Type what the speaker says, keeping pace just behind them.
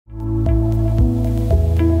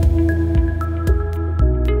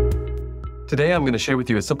Today, I'm going to share with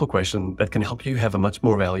you a simple question that can help you have a much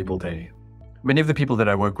more valuable day. Many of the people that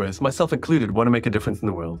I work with, myself included, want to make a difference in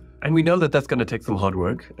the world. And we know that that's going to take some hard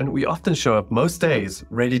work, and we often show up most days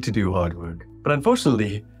ready to do hard work. But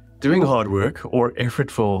unfortunately, doing hard work or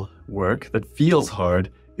effortful work that feels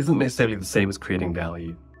hard isn't necessarily the same as creating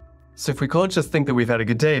value. So if we can't just think that we've had a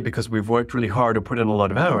good day because we've worked really hard or put in a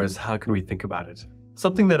lot of hours, how can we think about it?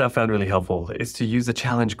 Something that I found really helpful is to use a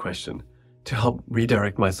challenge question to help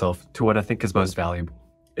redirect myself to what I think is most valuable.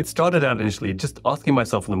 It started out initially just asking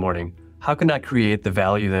myself in the morning, how can I create the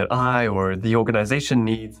value that I or the organization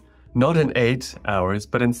needs, not in 8 hours,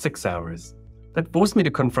 but in 6 hours? That forced me to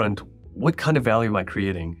confront what kind of value am I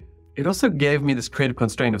creating? It also gave me this creative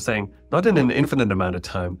constraint of saying, not in an infinite amount of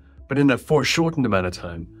time, but in a foreshortened amount of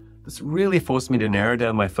time. This really forced me to narrow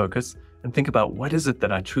down my focus and think about what is it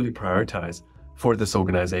that I truly prioritize for this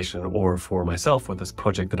organization or for myself or this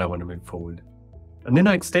project that I want to move forward. And then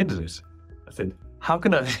I extended it. I said, how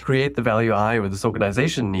can I create the value I or this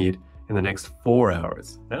organization need in the next 4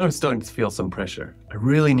 hours? Now I'm starting to feel some pressure. I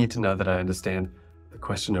really need to know that I understand the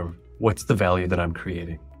question of what's the value that I'm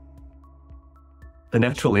creating. The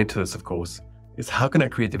natural end to this, of course, is how can I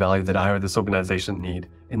create the value that I or this organization need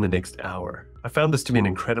in the next hour? I found this to be an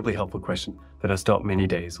incredibly helpful question that I start many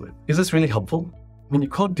days with. Is this really helpful? I mean, you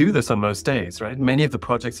can't do this on most days, right? Many of the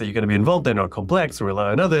projects that you're going to be involved in are complex or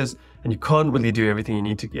rely on others, and you can't really do everything you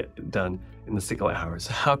need to get done in the single hours.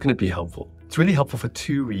 How can it be helpful? It's really helpful for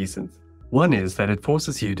two reasons. One is that it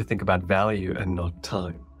forces you to think about value and not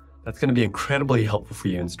time. That's going to be incredibly helpful for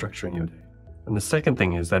you in structuring your day. And the second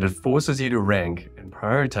thing is that it forces you to rank and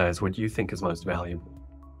prioritize what you think is most valuable.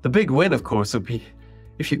 The big win, of course, would be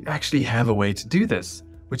if you actually have a way to do this,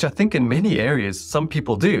 which I think in many areas some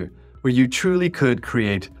people do, where you truly could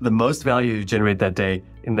create the most value you generate that day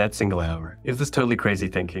in that single hour. Is this totally crazy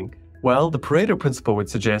thinking? Well, the Pareto principle would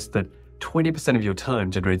suggest that 20% of your time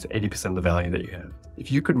generates 80% of the value that you have.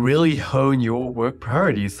 If you could really hone your work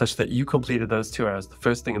priorities such that you completed those 2 hours the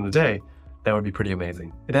first thing in the day, that would be pretty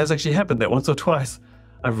amazing. It has actually happened that once or twice,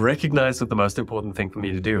 I've recognized that the most important thing for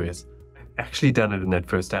me to do is I've actually done it in that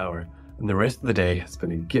first hour, and the rest of the day has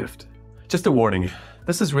been a gift. Just a warning,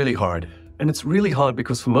 this is really hard. And it's really hard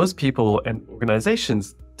because for most people and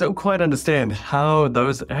organizations don't quite understand how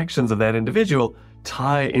those actions of that individual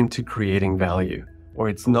tie into creating value, or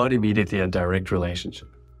it's not immediately a direct relationship.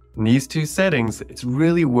 In these two settings, it's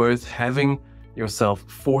really worth having yourself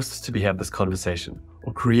forced to have this conversation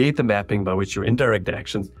or create the mapping by which your indirect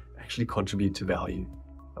actions actually contribute to value.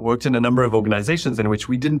 I worked in a number of organizations in which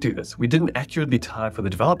we didn't do this. We didn't accurately tie for the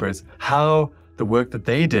developers how the work that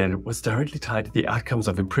they did was directly tied to the outcomes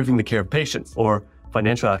of improving the care of patients or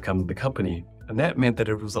financial outcomes of the company. And that meant that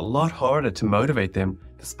it was a lot harder to motivate them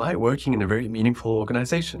despite working in a very meaningful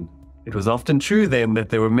organization. It was often true then that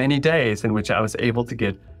there were many days in which I was able to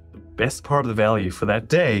get the best part of the value for that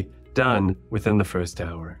day done within the first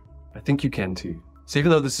hour. I think you can too. So even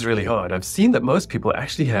though this is really hard, I've seen that most people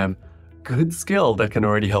actually have good skill that can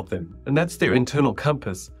already help them. And that's their internal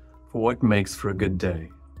compass for what makes for a good day.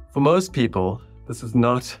 For most people, this is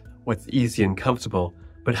not what's easy and comfortable,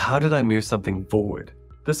 but how did I move something forward?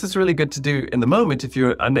 This is really good to do in the moment if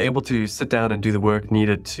you're unable to sit down and do the work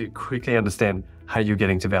needed to quickly understand how you're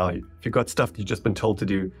getting to value. If you've got stuff you've just been told to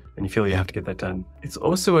do and you feel you have to get that done. It's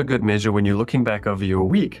also a good measure when you're looking back over your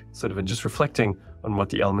week, sort of and just reflecting on what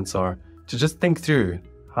the elements are, to just think through,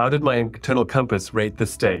 how did my internal compass rate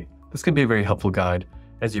this day? This can be a very helpful guide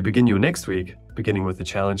as you begin your next week, beginning with the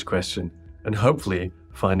challenge question, and hopefully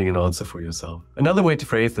finding an answer for yourself. Another way to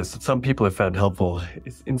phrase this that some people have found helpful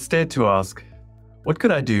is instead to ask, what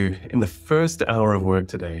could I do in the first hour of work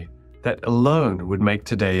today that alone would make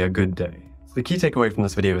today a good day? So the key takeaway from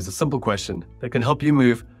this video is a simple question that can help you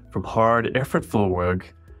move from hard, effortful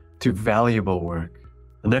work to valuable work.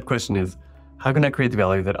 And that question is, how can I create the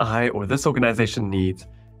value that I or this organization needs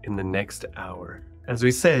in the next hour? As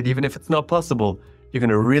we said, even if it's not possible, you're going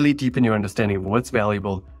to really deepen your understanding of what's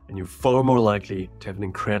valuable, and you're far more likely to have an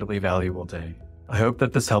incredibly valuable day. I hope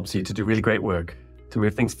that this helps you to do really great work, to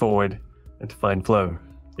move things forward, and to find flow.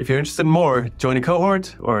 If you're interested in more, join a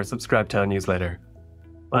cohort or subscribe to our newsletter.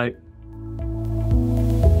 Bye.